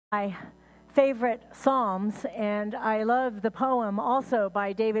My favorite Psalms, and I love the poem also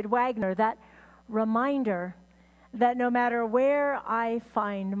by David Wagner, that reminder that no matter where I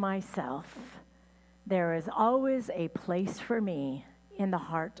find myself, there is always a place for me in the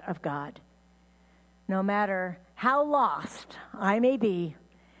heart of God. No matter how lost I may be,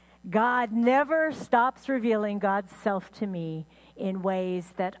 God never stops revealing God's self to me in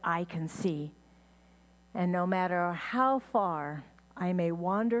ways that I can see. And no matter how far I may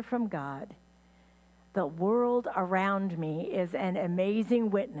wander from God, the world around me is an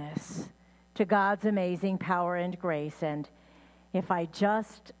amazing witness to God's amazing power and grace. And if I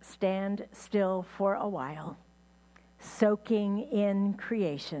just stand still for a while, soaking in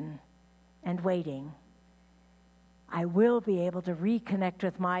creation and waiting, I will be able to reconnect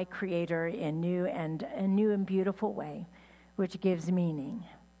with my Creator in a new and beautiful way, which gives meaning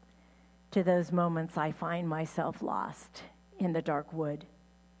to those moments I find myself lost in the dark wood.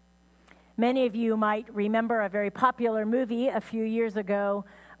 Many of you might remember a very popular movie a few years ago,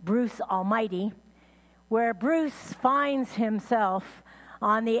 Bruce Almighty, where Bruce finds himself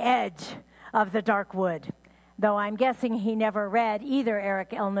on the edge of the dark wood, though I'm guessing he never read either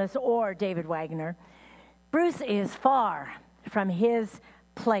Eric Elnes or David Wagner. Bruce is far from his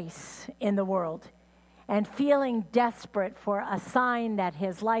place in the world and feeling desperate for a sign that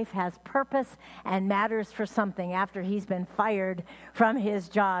his life has purpose and matters for something after he's been fired from his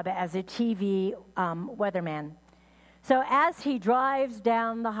job as a TV weatherman. So as he drives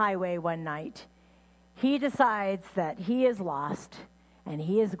down the highway one night, he decides that he is lost and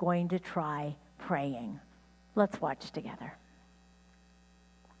he is going to try praying. Let's watch together.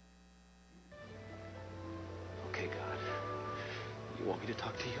 Okay, God. You want me to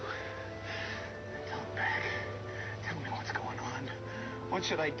talk to you? Tell me back. Tell me what's going on. What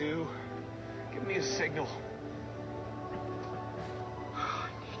should I do? Give me a signal. I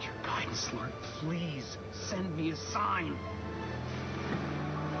need your guidance, Lord. Please send me a sign.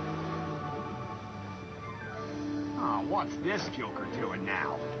 Oh, what's this joker doing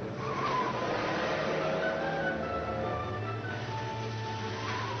now?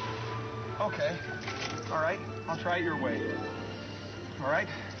 Okay. All right. I'll try it your way. All right?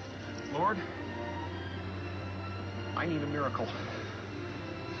 Lord, I need a miracle.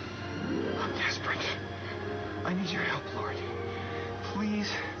 I'm desperate. I need your help, Lord.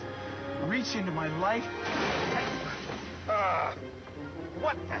 Please reach into my life.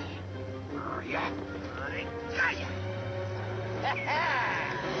 What the? Yeah. I got you.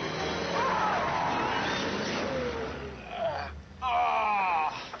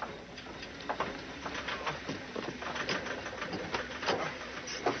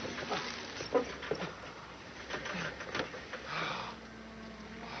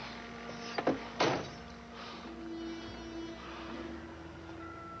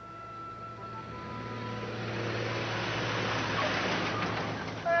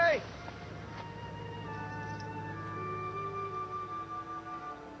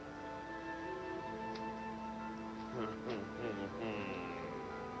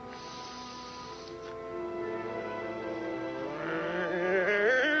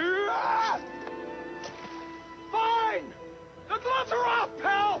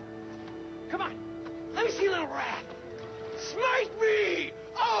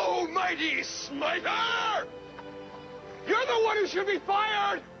 Smiter! You're the one who should be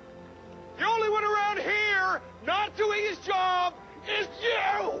fired! The only one around here not doing his job is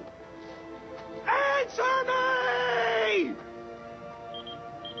you! Answer me!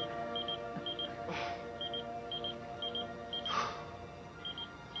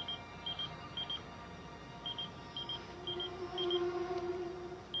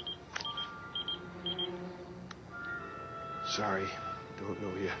 Sorry, don't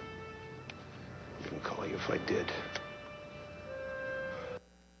know you. Wouldn't call you if I did.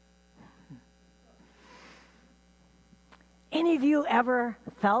 Any of you ever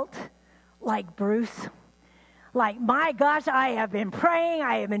felt like Bruce? Like, my gosh, I have been praying,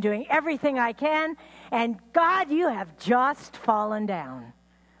 I have been doing everything I can, and God, you have just fallen down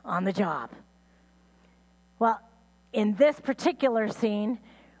on the job. Well, in this particular scene,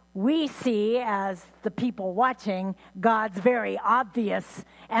 we see, as the people watching, God's very obvious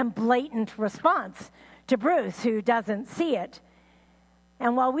and blatant response to Bruce, who doesn't see it.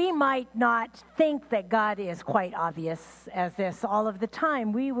 And while we might not think that God is quite obvious as this all of the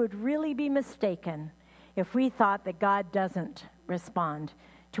time, we would really be mistaken if we thought that God doesn't respond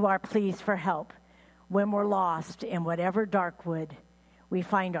to our pleas for help when we're lost in whatever dark wood we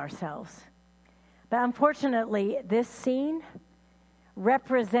find ourselves. But unfortunately, this scene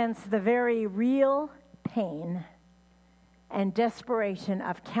represents the very real pain and desperation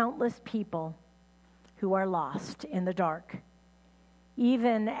of countless people who are lost in the dark,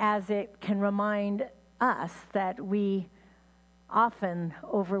 even as it can remind us that we often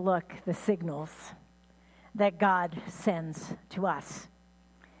overlook the signals that God sends to us.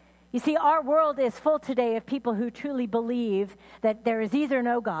 You see, our world is full today of people who truly believe that there is either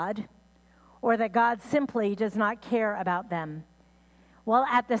no God or that God simply does not care about them. While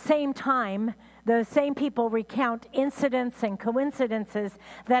at the same time, those same people recount incidents and coincidences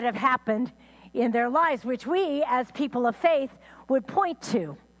that have happened in their lives, which we, as people of faith, would point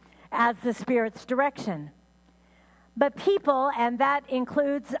to as the Spirit's direction. But people, and that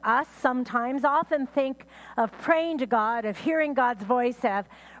includes us sometimes, often think of praying to God, of hearing God's voice, of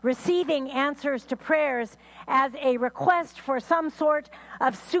receiving answers to prayers as a request for some sort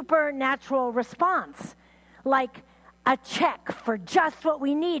of supernatural response, like a check for just what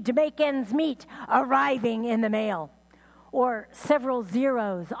we need to make ends meet arriving in the mail, or several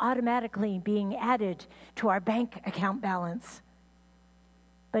zeros automatically being added to our bank account balance.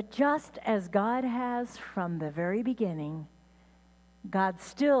 But just as God has from the very beginning, God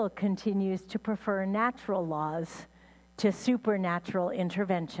still continues to prefer natural laws to supernatural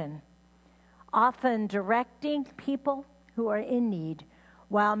intervention, often directing people who are in need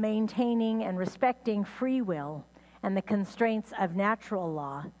while maintaining and respecting free will and the constraints of natural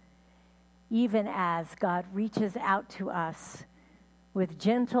law, even as God reaches out to us with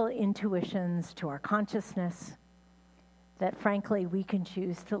gentle intuitions to our consciousness that, frankly, we can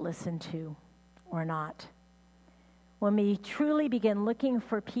choose to listen to or not. When we truly begin looking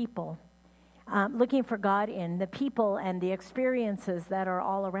for people, looking for God in the people and the experiences that are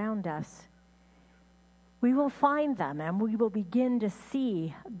all around us, we will find them and we will begin to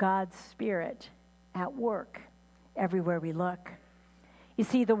see God's Spirit at work everywhere we look. You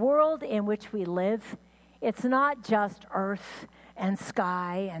see, the world in which we live, it's not just earth and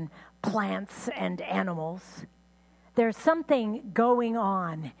sky and plants and animals. There's something going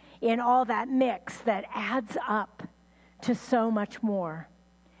on in all that mix that adds up to so much more.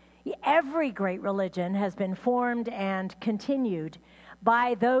 Every great religion has been formed and continued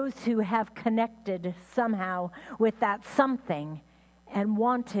by those who have connected somehow with that something and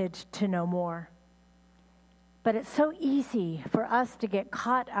wanted to know more. But it's so easy for us to get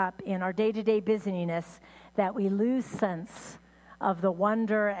caught up in our day-to-day busyness that we lose sense of the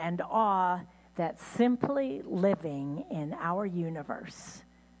wonder and awe that simply living in our universe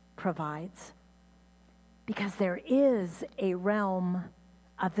provides. Because there is a realm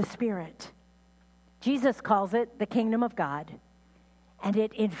of the Spirit. Jesus calls it the kingdom of God, and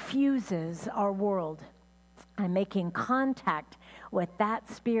it infuses our world. And making contact with that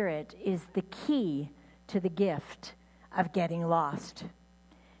Spirit is the key to the gift of getting lost.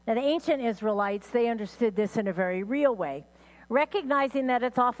 Now, the ancient Israelites, they understood this in a very real way, recognizing that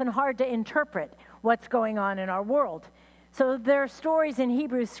it's often hard to interpret what's going on in our world. So there are stories in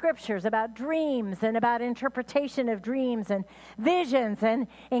Hebrew scriptures about dreams and about interpretation of dreams and visions and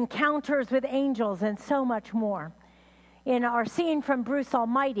encounters with angels and so much more. In our scene from Bruce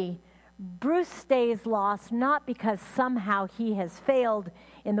Almighty, Bruce stays lost not because somehow he has failed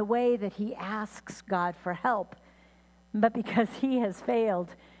in the way that he asks God for help, but because he has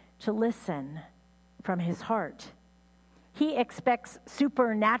failed to listen from his heart. He expects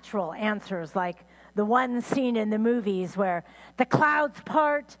supernatural answers like the ones seen in the movies where the clouds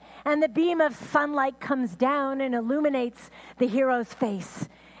part and the beam of sunlight comes down and illuminates the hero's face.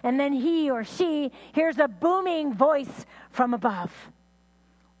 And then he or she hears a booming voice from above.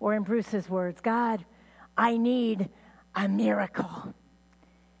 Or in Bruce's words, God, I need a miracle.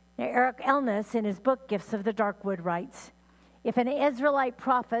 Now, Eric Elnes, in his book, Gifts of the Darkwood, writes, if an Israelite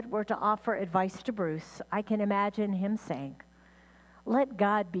prophet were to offer advice to Bruce, I can imagine him saying, let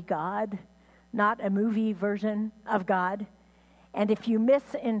God be God, not a movie version of God. And if you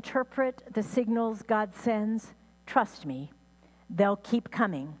misinterpret the signals God sends, trust me, they'll keep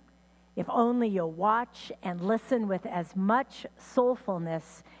coming. If only you'll watch and listen with as much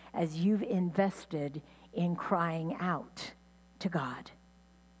soulfulness as you've invested in crying out to God.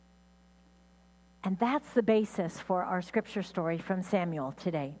 And that's the basis for our scripture story from Samuel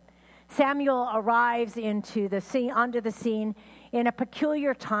today. Samuel arrives onto the scene in a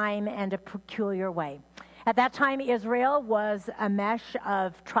peculiar time and a peculiar way. At that time, Israel was a mesh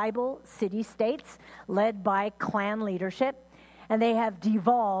of tribal city-states led by clan leadership, and they have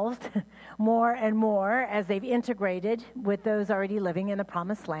devolved more and more as they've integrated with those already living in the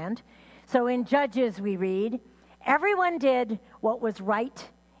promised land. So in Judges we read, everyone did what was right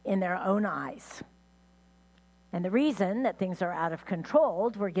in their own eyes. And the reason that things are out of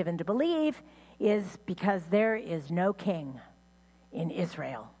control, we're given to believe, is because there is no king in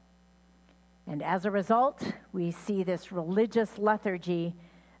Israel. And as a result, we see this religious lethargy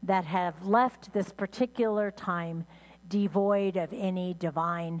that have left this particular time devoid of any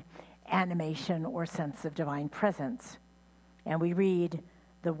divine animation or sense of divine presence. And we read,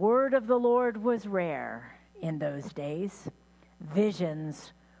 "The word of the Lord was rare in those days.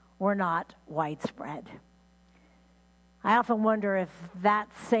 Visions were not widespread." I often wonder if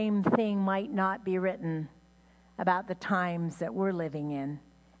that same thing might not be written about the times that we're living in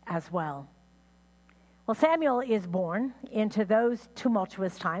as well. Well, Samuel is born into those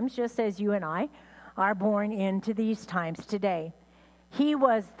tumultuous times, just as you and I are born into these times today. He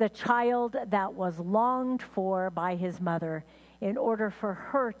was the child that was longed for by his mother in order for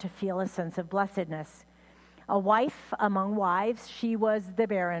her to feel a sense of blessedness. A wife among wives, she was the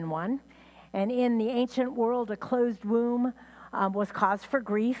barren one. And in the ancient world, a closed womb was cause for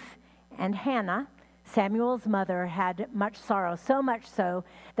grief. And Hannah, Samuel's mother, had much sorrow, so much so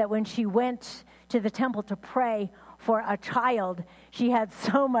that when she went to the temple to pray for a child, she had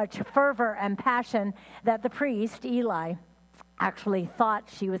so much fervor and passion that the priest, Eli, actually thought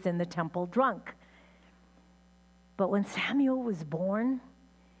she was in the temple drunk. But when Samuel was born,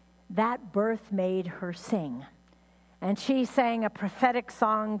 that birth made her sing. And she sang a prophetic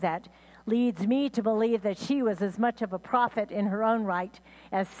song that leads me to believe that she was as much of a prophet in her own right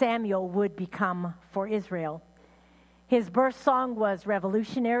as Samuel would become for Israel. His birth song was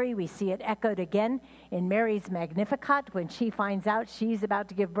revolutionary. We see it echoed again in Mary's Magnificat when she finds out she's about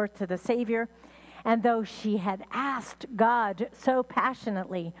to give birth to the Savior. And though she had asked God so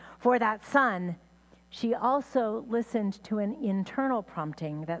passionately for that son, she also listened to an internal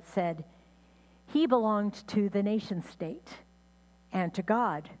prompting that said, he belonged to the nation state and to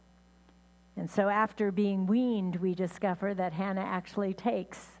God. And so after being weaned, we discover that Hannah actually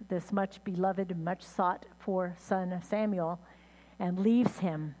takes this much beloved, much sought for son Samuel and leaves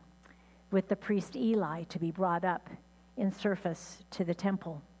him with the priest Eli to be brought up in service to the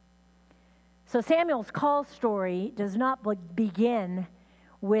temple. So Samuel's call story does not begin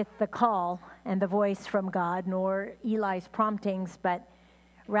with the call and the voice from God, nor Eli's promptings, but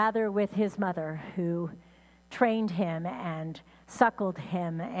rather with his mother, who trained him and suckled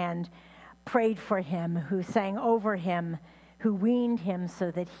him and prayed for him, who sang over him, who weaned him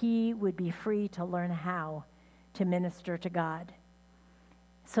so that he would be free to learn how to minister to God.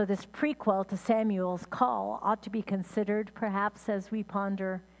 So this prequel to Samuel's call ought to be considered perhaps as we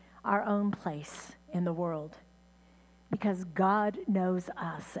ponder our own place in the world. Because God knows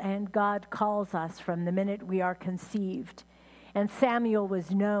us and God calls us from the minute we are conceived. And Samuel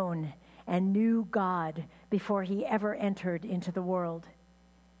was known and knew God before he ever entered into the world.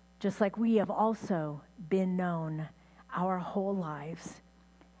 Just like we have also been known our whole lives.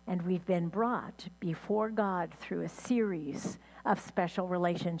 And we've been brought before God through a series of special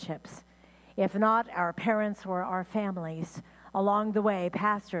relationships. If not our parents or our families, along the way,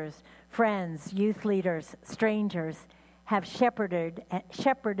 pastors, friends, youth leaders, strangers have shepherded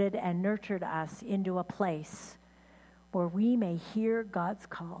and nurtured us into a place where we may hear God's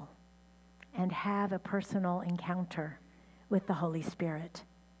call and have a personal encounter with the Holy Spirit.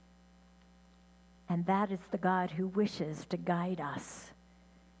 And that is the God who wishes to guide us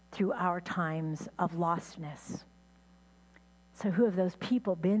through our times of lostness. So who have those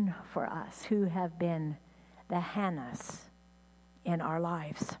people been for us? Who have been the Hannahs in our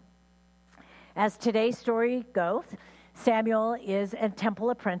lives? As today's story goes, Samuel is a temple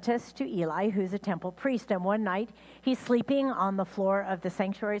apprentice to Eli, who's a temple priest. And one night, he's sleeping on the floor of the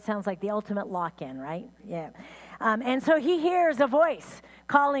sanctuary. It sounds like the ultimate lock-in, right? Yeah. And so he hears a voice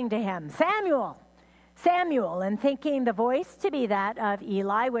calling to him, Samuel, Samuel, and thinking the voice to be that of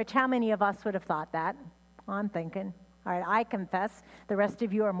Eli, which how many of us would have thought that? I'm thinking. All right, I confess. The rest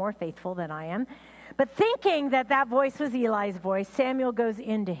of you are more faithful than I am. But thinking that that voice was Eli's voice, Samuel goes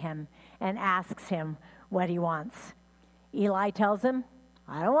into him and asks him what he wants. Eli tells him,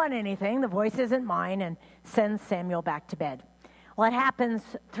 I don't want anything. The voice isn't mine, and sends Samuel back to bed. Well, it happens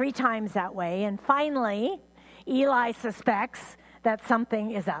 3 times that way, and finally, Eli suspects that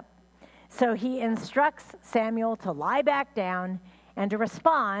something is up. So he instructs Samuel to lie back down and to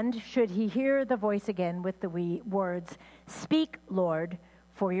respond should he hear the voice again with the words, Speak, Lord,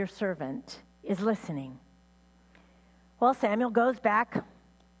 for your servant is listening. Well, Samuel goes back,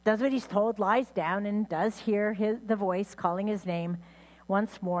 does what he's told, lies down, and does hear the voice calling his name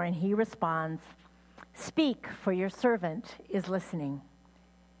once more, and he responds, Speak, for your servant is listening.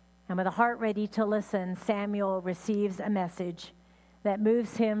 And with a heart ready to listen, Samuel receives a message that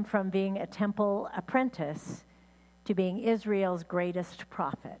moves him from being a temple apprentice to being Israel's greatest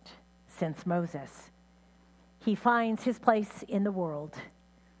prophet, since Moses. He finds his place in the world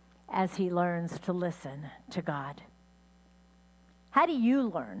as he learns to listen to God. How do you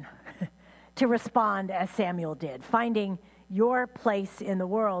learn to respond as Samuel did, finding your place in the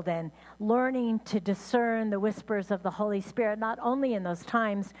world and learning to discern the whispers of the Holy Spirit, not only in those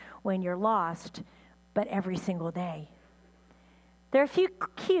times when you're lost, but every single day? There are a few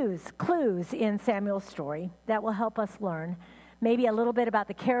clues in Samuel's story that will help us learn maybe a little bit about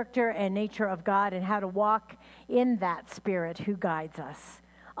the character and nature of God and how to walk in that Spirit who guides us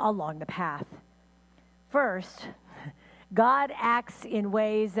along the path. First, God acts in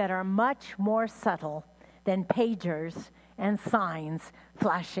ways that are much more subtle than pagers and signs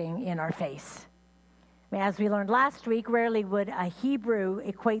flashing in our face. As we learned last week, rarely would a Hebrew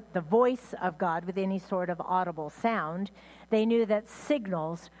equate the voice of God with any sort of audible sound. They knew that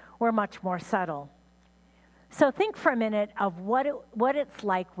signals were much more subtle. So think for a minute of what it's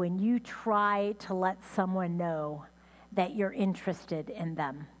like when you try to let someone know that you're interested in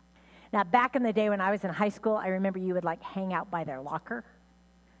them. Now, back in the day when I was in high school, I remember you would hang out by their locker.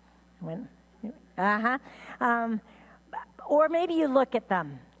 Or maybe you look at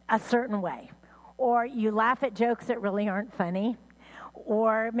them a certain way. Or you laugh at jokes that really aren't funny.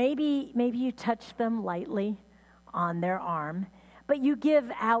 Or maybe you touch them lightly on their arm. But you give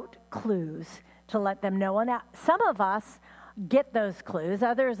out clues to let them know. Now, some of us get those clues.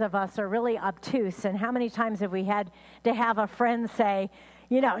 Others of us are really obtuse. And how many times have we had to have a friend say,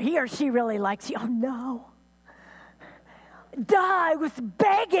 he or she really likes you? Oh, no. Duh, I was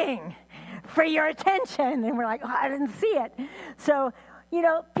begging for your attention. And we're like, I didn't see it. So,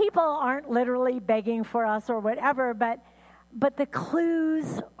 people aren't literally begging for us or whatever, but the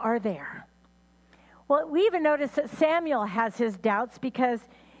clues are there. Well, we even notice that Samuel has his doubts because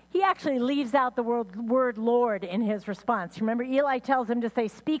he actually leaves out the word Lord in his response. Remember, Eli tells him to say,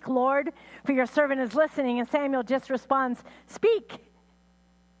 "Speak, Lord, for your servant is listening." And Samuel just responds, "Speak,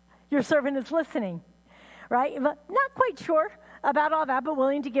 your servant is listening." Right? Not quite sure about all that, but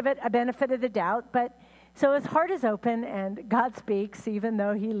willing to give it a benefit of the doubt. But so his heart is open, and God speaks, even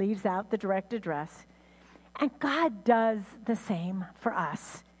though he leaves out the direct address. And God does the same for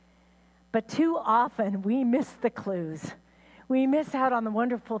us. But too often, we miss the clues. We miss out on the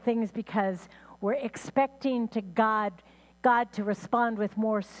wonderful things because we're expecting God to respond with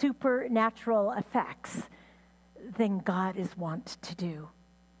more supernatural effects than God is wont to do.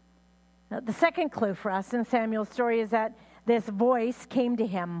 Now, the second clue for us in Samuel's story is that this voice came to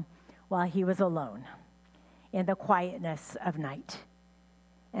him while he was alone in the quietness of night.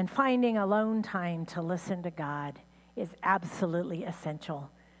 And finding alone time to listen to God is absolutely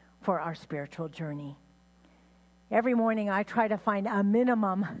essential for our spiritual journey. Every morning I try to find a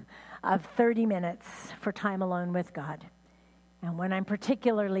minimum of 30 minutes for time alone with God. And when I'm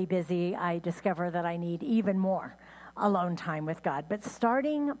particularly busy, I discover that I need even more alone time with God. But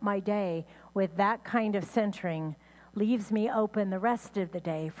starting my day with that kind of centering leaves me open the rest of the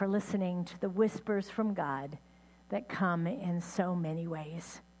day for listening to the whispers from God that come in so many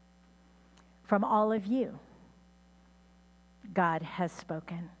ways. From all of you, God has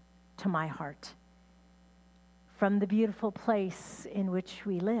spoken to my heart. From the beautiful place in which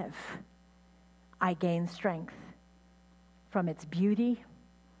we live, I gain strength. From its beauty,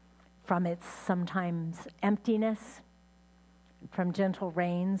 from its sometimes emptiness, from gentle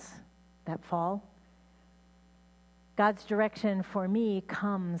rains that fall. God's direction for me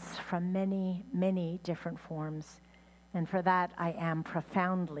comes from many, many different forms, and for that I am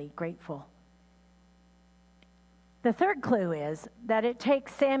profoundly grateful. The third clue is that it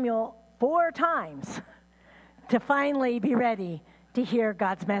takes Samuel 4 times to finally be ready to hear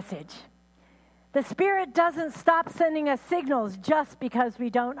God's message. The Spirit doesn't stop sending us signals just because we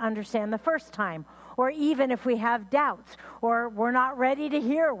don't understand the first time, or even if we have doubts, or we're not ready to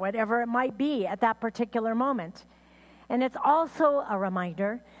hear whatever it might be at that particular moment. And it's also a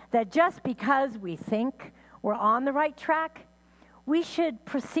reminder that just because we think we're on the right track, we should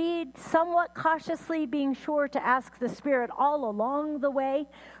proceed somewhat cautiously, being sure to ask the Spirit all along the way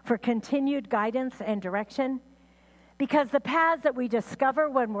for continued guidance and direction. Because the paths that we discover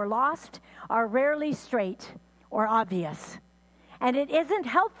when we're lost are rarely straight or obvious. And it isn't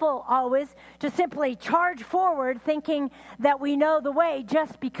helpful always to simply charge forward thinking that we know the way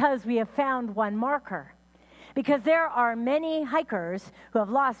just because we have found one marker. Because there are many hikers who have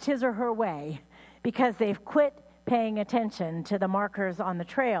lost his or her way because they've quit paying attention to the markers on the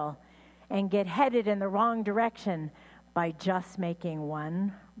trail and get headed in the wrong direction by just making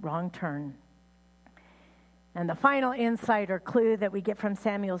one wrong turn. And the final insight or clue that we get from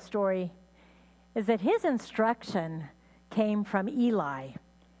Samuel's story is that his instruction came from Eli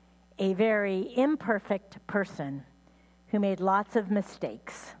a very imperfect person who made lots of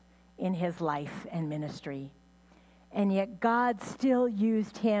mistakes in his life and ministry. And yet God still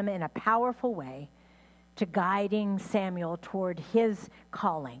used him in a powerful way to guiding Samuel toward his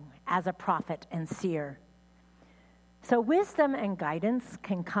calling as a prophet and seer. So wisdom and guidance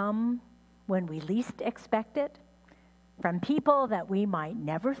can come when we least expect it, from people that we might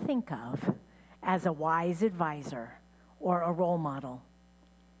never think of as a wise advisor or a role model.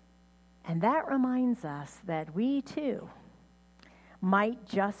 And that reminds us that we too might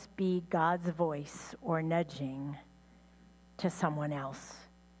just be God's voice or nudging to someone else.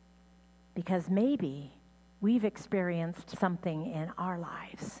 Because maybe we've experienced something in our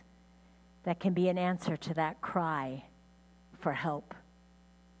lives that can be an answer to that cry for help.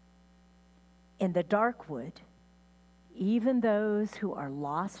 In the dark wood, even those who are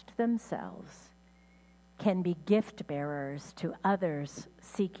lost themselves can be gift bearers to others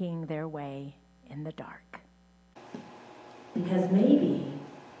seeking their way in the dark. Because maybe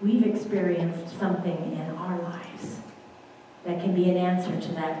we've experienced something in our lives that can be an answer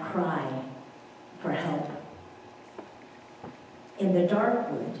to that cry for help. In the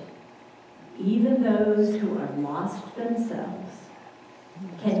dark wood, even those who are lost themselves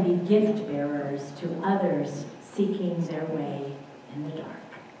can be gift bearers to others seeking their way in the dark.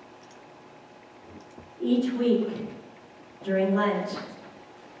 Each week during Lent,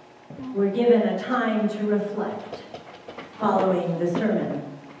 we're given a time to reflect following the sermon.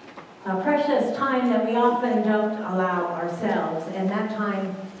 A precious time that we often don't allow ourselves, and that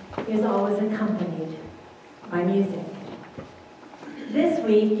time is always accompanied by music. This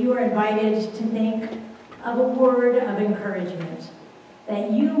week, you are invited to think of a word of encouragement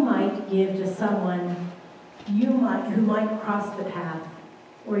that you might give to someone who might cross the path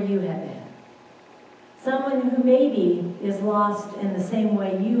where you have been. Someone who maybe is lost in the same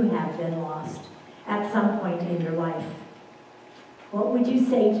way you have been lost at some point in your life. What would you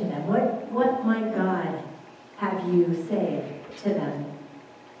say to them? What might God have you say to them?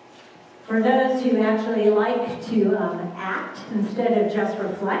 For those who actually like to act instead of just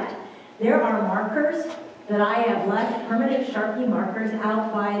reflect, there are markers that I have left, permanent Sharpie markers,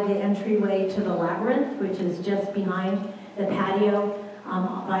 out by the entryway to the labyrinth, which is just behind the patio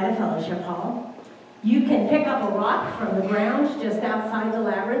by the fellowship hall. You can pick up a rock from the ground just outside the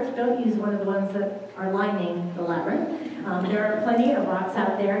labyrinth. Don't use one of the ones that are lining the labyrinth. There are plenty of rocks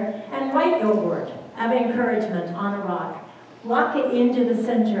out there. And write your word of encouragement on a rock. Walk it into the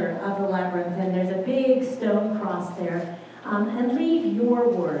center of the labyrinth, and there's a big stone cross there. And leave your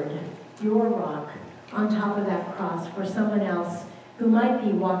word, your rock, on top of that cross for someone else who might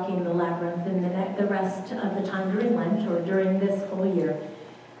be walking the labyrinth in the rest of the time during Lent or during this whole year.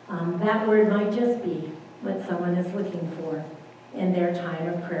 That word might just be what someone is looking for in their time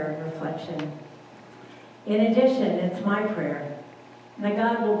of prayer and reflection. In addition, it's my prayer that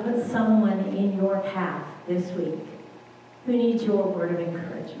God will put someone in your path this week who needs your word of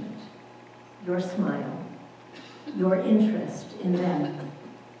encouragement, your smile, your interest in them,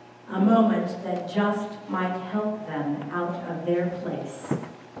 a moment that just might help them out of their place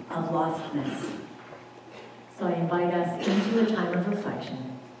of lostness. So I invite us into a time of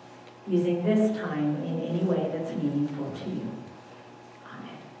reflection, using this time in any way that's meaningful to you.